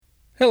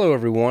Hello,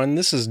 everyone.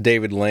 This is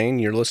David Lane.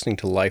 You're listening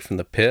to Life in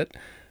the Pit.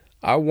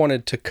 I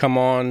wanted to come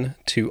on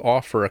to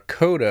offer a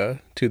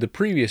coda to the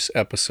previous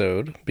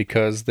episode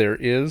because there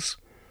is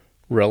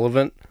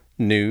relevant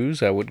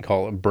news. I wouldn't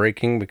call it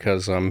breaking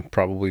because I'm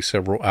probably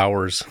several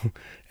hours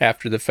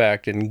after the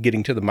fact and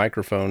getting to the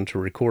microphone to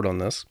record on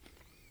this.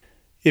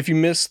 If you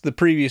missed the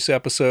previous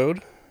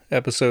episode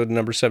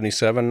number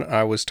 77,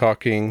 I was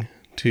talking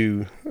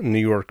to New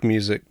York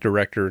music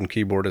director and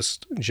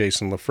keyboardist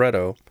Jason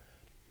Lafredo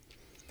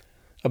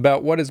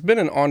about what has been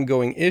an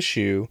ongoing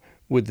issue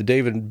with the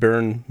David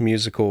Byrne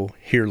musical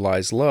Here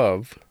Lies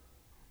Love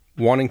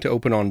wanting to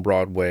open on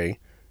Broadway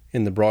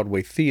in the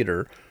Broadway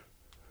Theater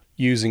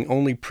using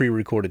only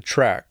pre-recorded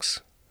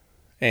tracks.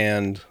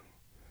 And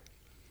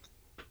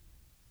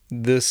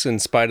this in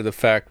spite of the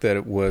fact that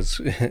it was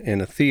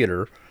in a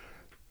theater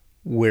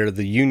where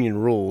the union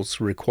rules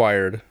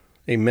required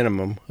a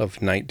minimum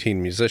of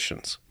 19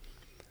 musicians.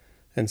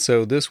 And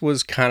so this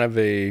was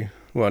it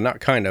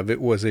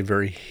was a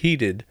very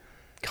heated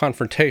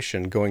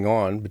confrontation going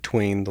on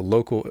between the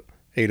local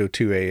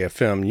 802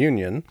 AFM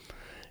union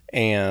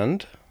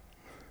and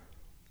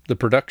the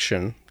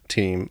production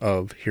team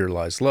of Here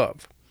Lies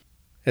Love.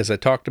 As I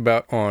talked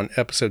about on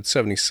episode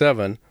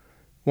 77,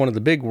 one of the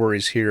big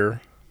worries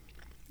here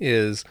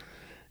is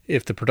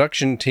if the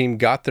production team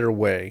got their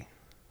way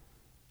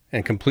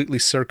and completely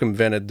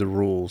circumvented the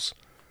rules,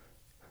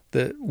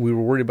 that we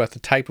were worried about the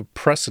type of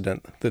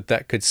precedent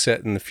that could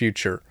set in the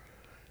future.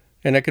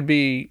 And that could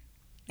be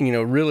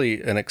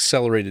really an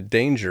accelerated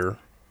danger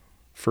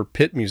for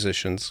pit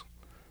musicians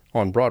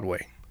on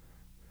Broadway,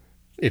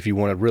 if you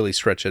want to really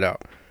stretch it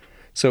out.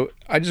 So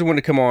I just want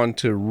to come on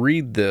to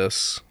read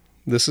this.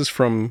 This is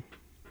from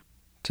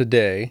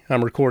today.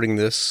 I'm recording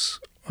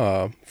this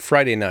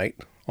Friday night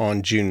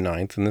on June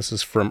 9th, and this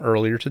is from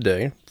earlier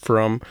today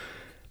from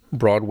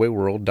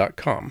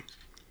BroadwayWorld.com.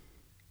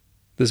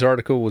 This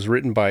article was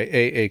written by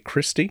A.A.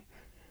 Christie,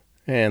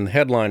 and the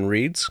headline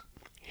reads,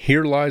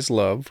 Here Lies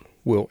Love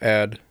will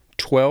add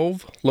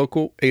 12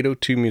 local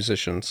 802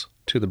 musicians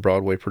to the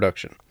Broadway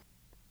production.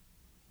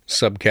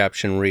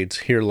 Subcaption reads,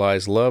 Here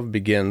Lies Love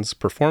begins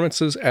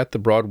performances at the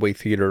Broadway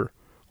Theater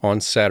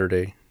on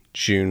Saturday,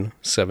 June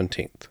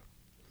 17th.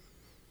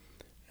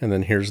 And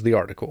then here's the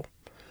article.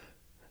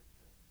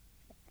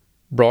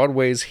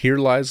 Broadway's Here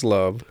Lies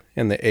Love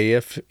and the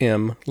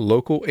AFM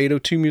Local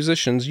 802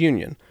 Musicians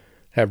Union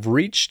have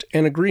reached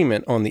an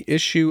agreement on the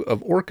issue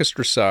of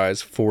orchestra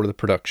size for the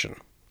production.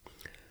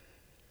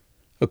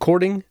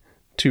 According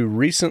to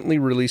recently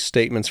released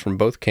statements from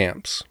both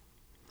camps,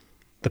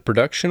 the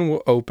production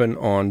will open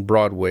on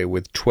Broadway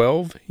with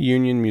 12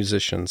 union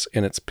musicians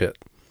in its pit.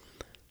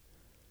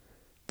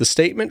 The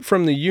statement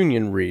from the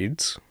union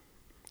reads,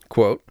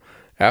 quote,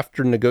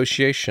 After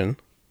negotiation,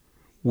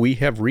 we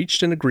have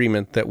reached an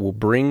agreement that will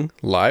bring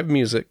live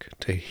music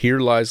to Here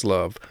Lies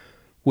Love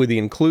with the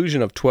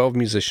inclusion of 12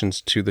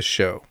 musicians to the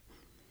show.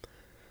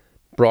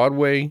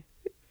 Broadway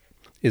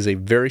is a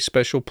very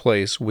special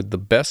place with the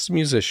best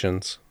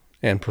musicians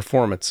and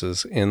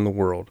performances in the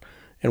world,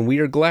 and we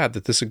are glad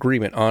that this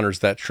agreement honors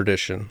that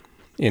tradition,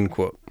 end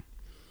quote.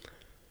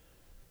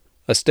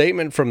 A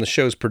statement from the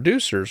show's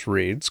producers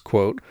reads,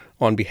 quote,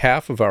 On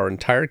behalf of our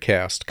entire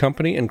cast,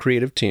 company, and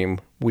creative team,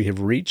 we have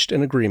reached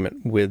an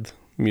agreement with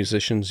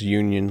Musicians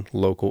Union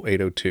Local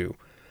 802,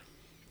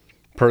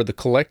 per the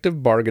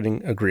collective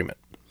bargaining agreement.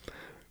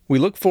 We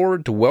look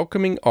forward to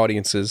welcoming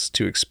audiences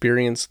to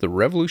experience the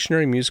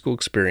revolutionary musical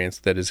experience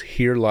that is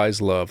Here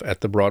Lies Love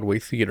at the Broadway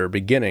Theater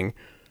beginning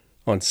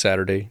on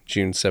Saturday,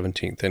 June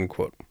 17th, end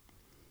quote.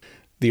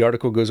 The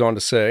article goes on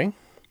to say,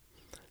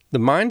 the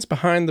minds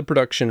behind the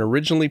production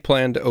originally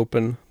planned to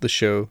open the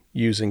show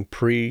using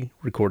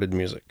pre-recorded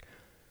music,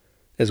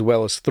 as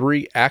well as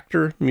 3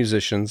 actor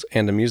musicians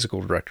and a musical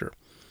director.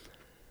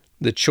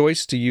 The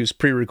choice to use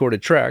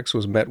pre-recorded tracks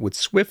was met with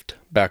swift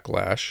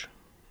backlash,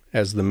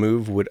 as the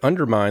move would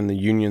undermine the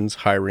union's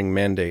hiring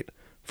mandate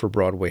for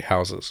Broadway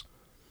houses.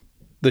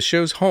 The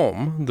show's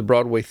home, the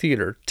Broadway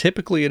Theater,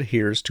 typically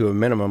adheres to a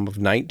minimum of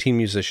 19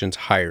 musicians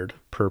hired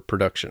per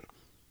production.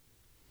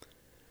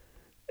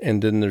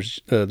 And then there's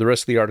the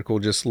rest of the article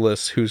just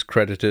lists who's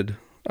credited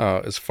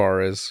as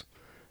far as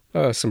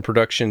some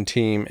production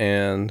team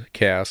and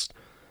cast,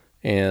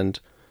 and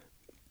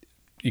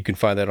you can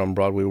find that on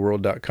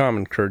BroadwayWorld.com. I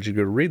encourage you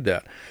to go read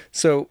that.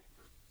 So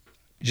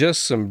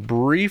just some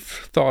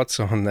brief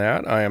thoughts on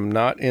that. I am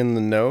not in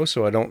the know,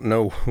 so I don't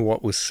know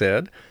what was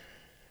said.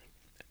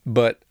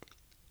 But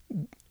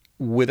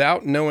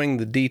without knowing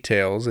the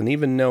details, and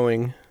even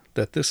knowing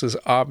that this is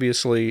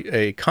obviously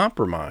a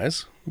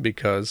compromise,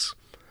 because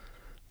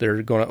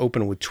they're going to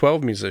open with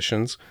 12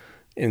 musicians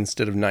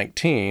instead of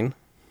 19,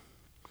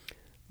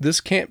 this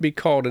can't be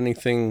called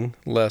anything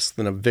less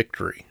than a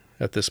victory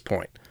at this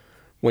point.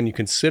 When you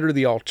consider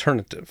the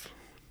alternative,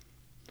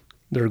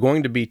 there are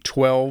going to be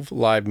 12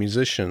 live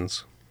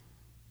musicians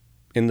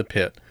in the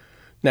pit.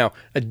 Now,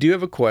 I do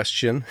have a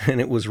question,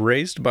 and it was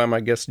raised by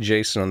my guest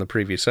Jason on the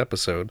previous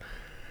episode,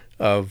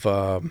 of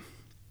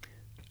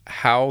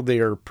how they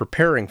are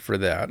preparing for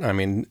that. I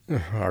mean,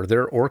 are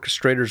their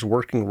orchestrators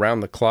working around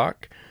the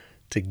clock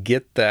to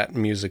get that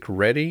music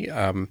ready?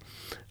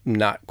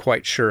 Not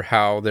quite sure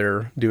how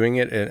they're doing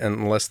it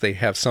unless they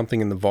have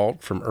something in the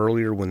vault from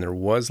earlier when there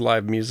was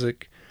live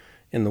music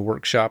in the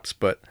workshops,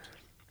 but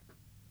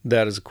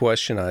that is a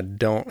question I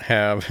don't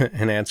have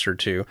an answer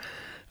to.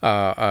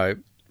 I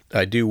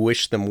do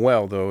wish them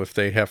well, though, if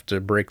they have to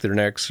break their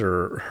necks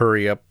or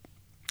hurry up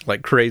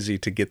like crazy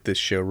to get this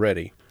show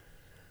ready.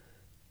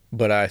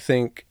 But I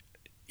think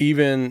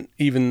even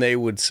they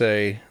would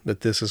say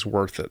that this is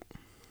worth it.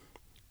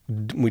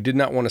 We did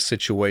not want a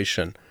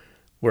situation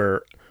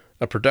where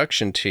a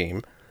production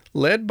team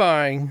led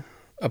by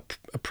a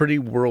pretty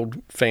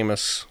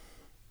world-famous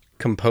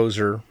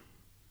composer,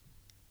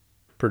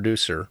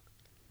 producer,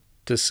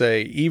 to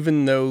say,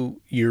 even though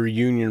your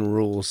union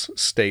rules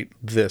state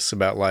this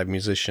about live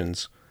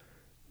musicians,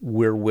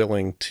 we're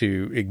willing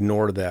to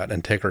ignore that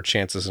and take our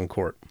chances in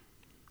court.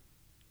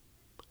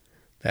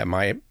 That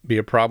might be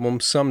a problem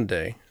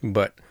someday,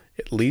 but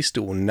at least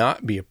it will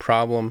not be a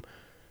problem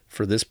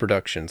for this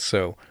production.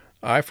 So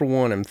I, for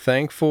one, am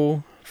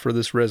thankful for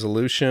this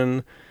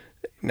resolution.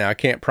 Now, I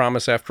can't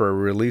promise after I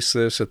release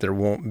this that there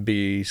won't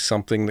be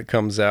something that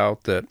comes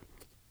out that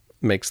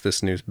makes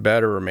this news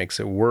better or makes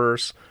it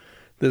worse.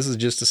 This is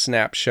just a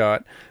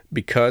snapshot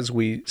because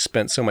we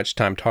spent so much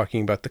time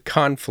talking about the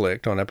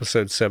conflict on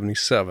episode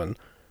 77.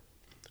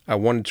 I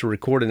wanted to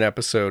record an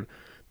episode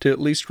to at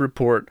least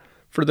report,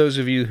 for those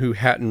of you who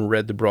hadn't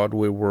read the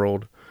Broadway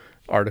World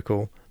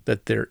article,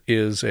 that there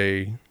is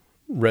a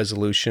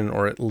resolution,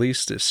 or at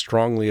least it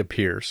strongly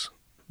appears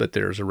that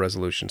there is a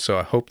resolution. So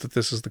I hope that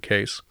this is the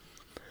case.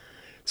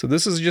 So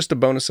this is just a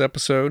bonus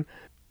episode.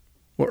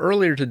 Well,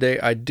 earlier today,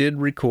 I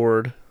did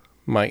record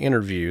my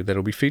interview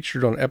that'll be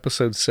featured on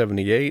episode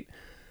 78.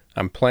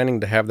 I'm planning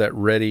to have that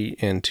ready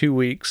in 2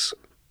 weeks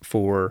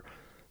for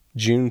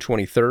June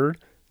 23rd.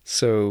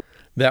 So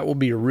that will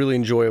be a really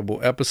enjoyable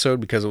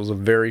episode because it was a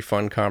very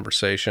fun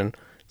conversation.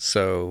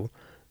 So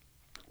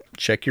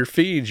check your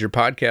feeds, your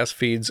podcast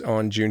feeds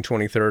on June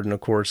 23rd. And of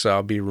course,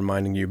 I'll be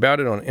reminding you about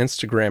it on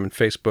Instagram and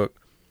Facebook.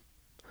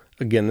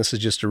 Again, this is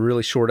just a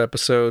really short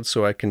episode,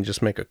 so I can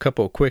just make a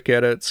couple of quick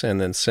edits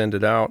and then send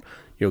it out.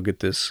 You'll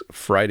get this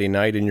Friday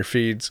night in your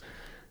feeds.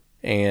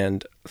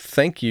 And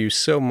thank you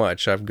so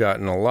much. I've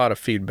gotten a lot of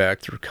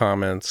feedback through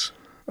comments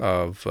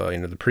of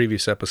the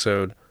previous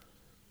episode.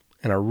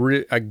 And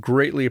I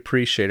greatly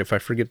appreciate, if I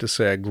forget to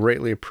say, I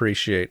greatly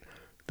appreciate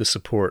the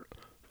support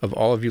of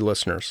all of you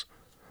listeners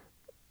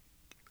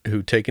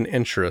who take an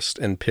interest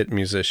in pit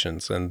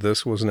musicians. And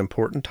this was an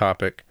important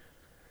topic,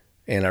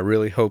 and I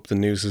really hope the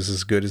news is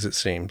as good as it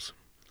seems.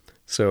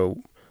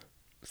 So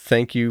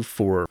thank you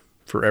for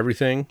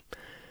everything,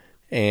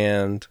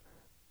 and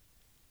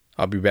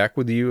I'll be back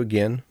with you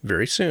again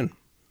very soon.